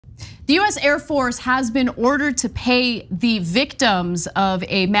The US Air Force has been ordered to pay the victims of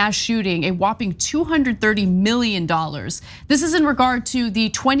a mass shooting a whopping $230 million. This is in regard to the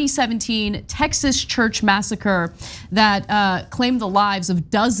 2017 Texas church massacre that claimed the lives of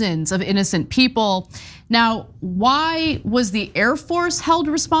dozens of innocent people. Now, why was the Air Force held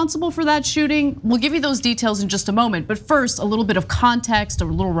responsible for that shooting? We'll give you those details in just a moment. But first, a little bit of context, a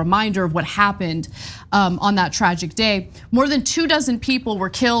little reminder of what happened on that tragic day. More than 24 people were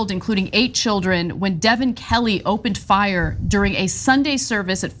killed, including 8 children, when Devin Kelley opened fire during a Sunday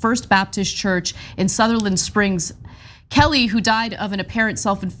service at First Baptist Church in Sutherland Springs. Kelley, who died of an apparent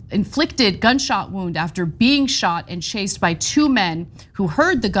self-inflicted gunshot wound after being shot and chased by 2 men who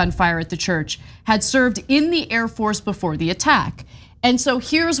heard the gunfire at the church, had served in the Air Force before the attack. And so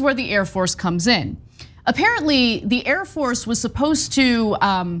here's where the Air Force comes in. Apparently, the Air Force was supposed to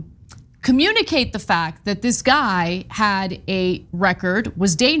communicate the fact that this guy had a record,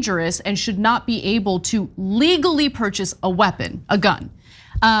 was dangerous, and should not be able to legally purchase a weapon, a gun.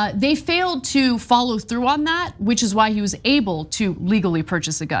 They failed to follow through on that, which is why he was able to legally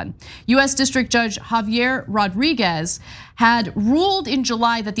purchase a gun. US District Judge Javier Rodriguez had ruled in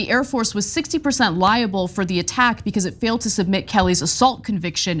July that the Air Force was 60% liable for the attack because it failed to submit Kelley's assault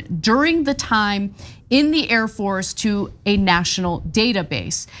conviction during the time in the Air Force to a national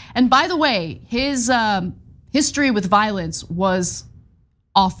database. And by the way, his history with violence was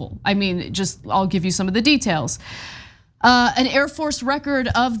awful. I mean, I'll give you some of the details. An Air Force record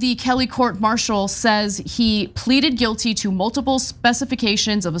of the Kelley court-martial says he pleaded guilty to multiple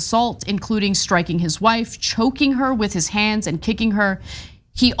specifications of assault, including striking his wife, choking her with his hands, and kicking her.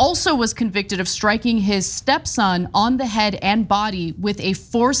 He also was convicted of striking his stepson on the head and body with a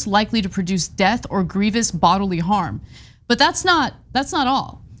force likely to produce death or grievous bodily harm. But that's not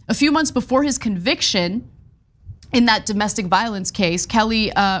all. A few months before his conviction, in that domestic violence case,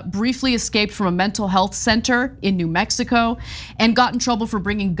 Kelley briefly escaped from a mental health center in New Mexico and got in trouble for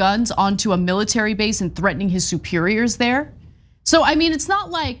bringing guns onto a military base and threatening his superiors there. So, I mean, it's not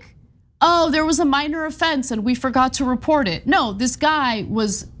like, oh, there was a minor offense and we forgot to report it. No, this guy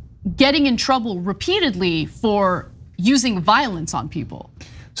was getting in trouble repeatedly for using violence on people.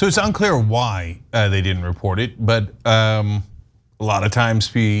 So it's unclear why they didn't report it, but a lot of times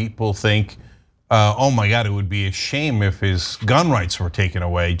people think, oh my God, it would be a shame if his gun rights were taken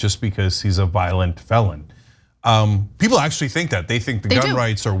away just because he's a violent felon. People actually think that. They think the gun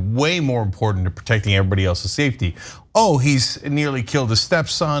rights are way more important to protecting everybody else's safety. Oh, he's nearly killed his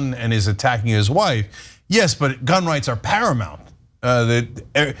stepson and is attacking his wife. Yes, but gun rights are paramount. And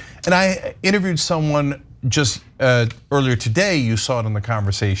I interviewed someone just earlier today, you saw it in the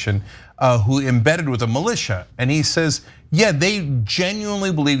conversation, who embedded with a militia. And he says, yeah, they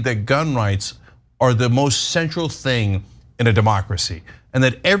genuinely believe that gun rights are the most central thing in a democracy, and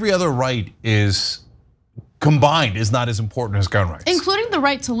that every other right is combined is not as important as gun rights. Including the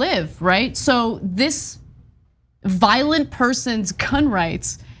right to live, right? So this violent person's gun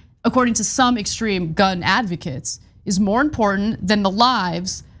rights, according to some extreme gun advocates, is more important than the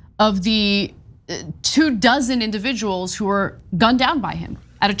lives of the 24 individuals who were gunned down by him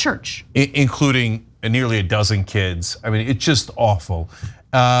at a church. Including nearly a dozen kids. I mean, it's just awful.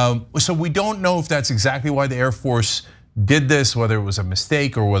 So we don't know if that's exactly why the Air Force did this, whether it was a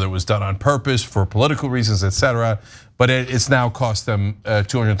mistake or whether it was done on purpose for political reasons, etc. But it's now cost them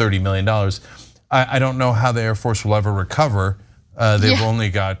 $230 million. I don't know how the Air Force will ever recover. They've only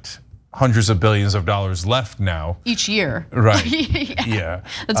got hundreds of billions of dollars left now. Each year. Right, yeah.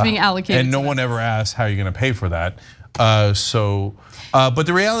 That's being allocated. And no one ever asked how you're gonna pay for that. But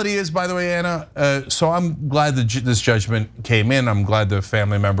the reality is, by the way, Anna, so I'm glad that this judgment came in. I'm glad the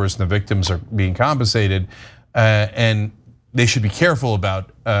family members and the victims are being compensated. And they should be careful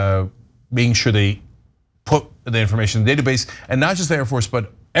about being sure they put the information in the database, and not just the Air Force,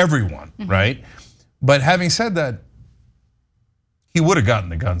 but everyone, right? But having said that, he would have gotten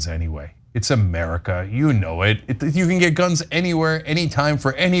the guns anyway. It's America, you know it. You can get guns anywhere, anytime,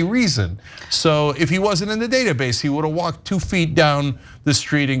 for any reason. So if he wasn't in the database, he would have walked 2 feet down the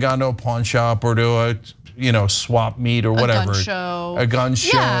street and gone to a pawn shop or to a swap meet or whatever. A gun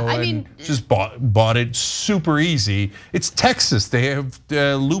show. Yeah, I mean, just bought it super easy. It's Texas. They have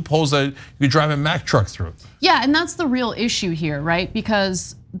loopholes that you can drive a Mack truck through. Yeah, and that's the real issue here, right?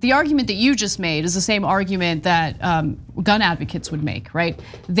 Because the argument that you just made is the same argument that gun advocates would make, right?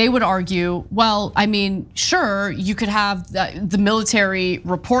 They would argue, well, I mean, sure, you could have the military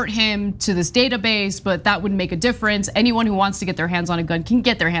report him to this database, but that wouldn't make a difference. Anyone who wants to get their hands on a gun can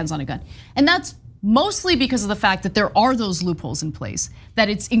get their hands on a gun. And that's mostly because of the fact that there are those loopholes in place, that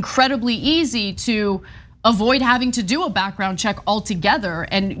it's incredibly easy to avoid having to do a background check altogether,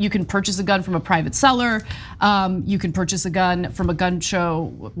 and you can purchase a gun from a private seller. You can purchase a gun from a gun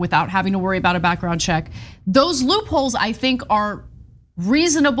show without having to worry about a background check. Those loopholes, I think, are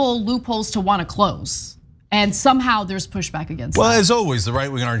reasonable loopholes to want to close. And somehow there's pushback against that. Well, as always, the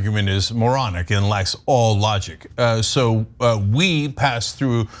right-wing argument is moronic and lacks all logic. So we pass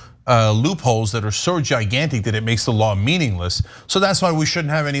through loopholes that are so gigantic that it makes the law meaningless. So that's why we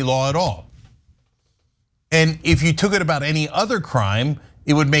shouldn't have any law at all. And if you took it about any other crime,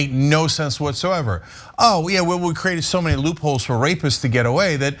 it would make no sense whatsoever. Oh yeah, well, we created so many loopholes for rapists to get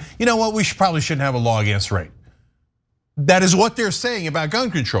away that, you know what, we probably shouldn't have a law against rape. That is what they're saying about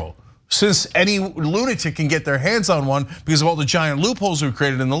gun control. Since any lunatic can get their hands on one because of all the giant loopholes we've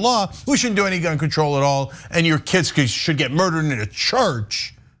created in the law, we shouldn't do any gun control at all, and your kids should get murdered in a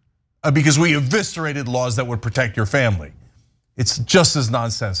church because we eviscerated laws that would protect your family. It's just as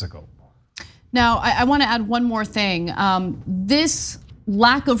nonsensical. Now, I want to add one more thing. This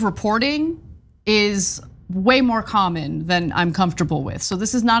lack of reporting is way more common than I'm comfortable with. So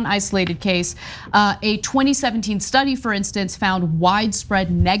this is not an isolated case. A 2017 study, for instance, found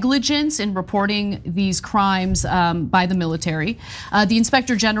widespread negligence in reporting these crimes by the military. The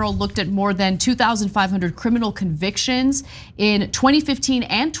Inspector General looked at more than 2,500 criminal convictions in 2015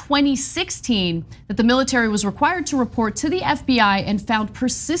 and 2016 that the military was required to report to the FBI, and found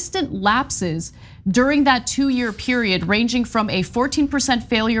persistent lapses during that 2-year period, ranging from a 14%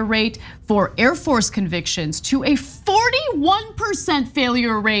 failure rate for Air Force convictions to a 41%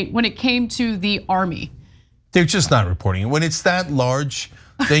 failure rate when it came to the Army. They're just not reporting it. When it's that large,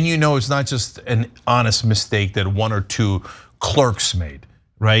 then you know it's not just an honest mistake that 1 or 2 clerks made,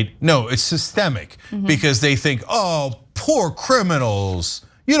 right? No, it's systemic because they think, oh, poor criminals.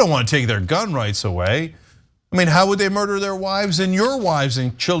 You don't want to take their gun rights away. I mean, how would they murder their wives and your wives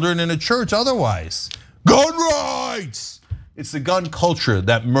and children in a church otherwise? Gun rights! It's the gun culture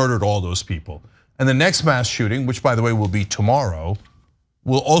that murdered all those people. And the next mass shooting, which by the way will be tomorrow,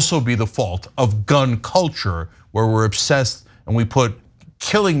 will also be the fault of gun culture, where we're obsessed and we put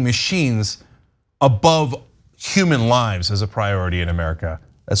killing machines above human lives as a priority in America.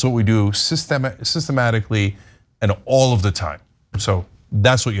 That's what we do systematically and all of the time. So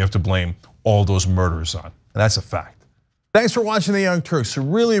that's what you have to blame all those murders on. That's a fact. Thanks for watching The Young Turks.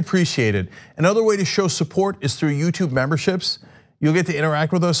 Really appreciate it. Another way to show support is through YouTube memberships. You'll get to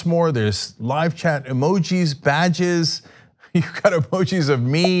interact with us more. There's live chat emojis, badges. You've got emojis of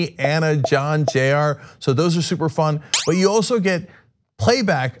me, Anna, John, JR. So those are super fun. But you also get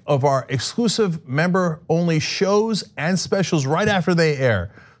playback of our exclusive member-only shows and specials right after they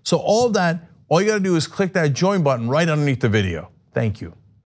air. So all of that, all you gotta do is click that join button right underneath the video. Thank you.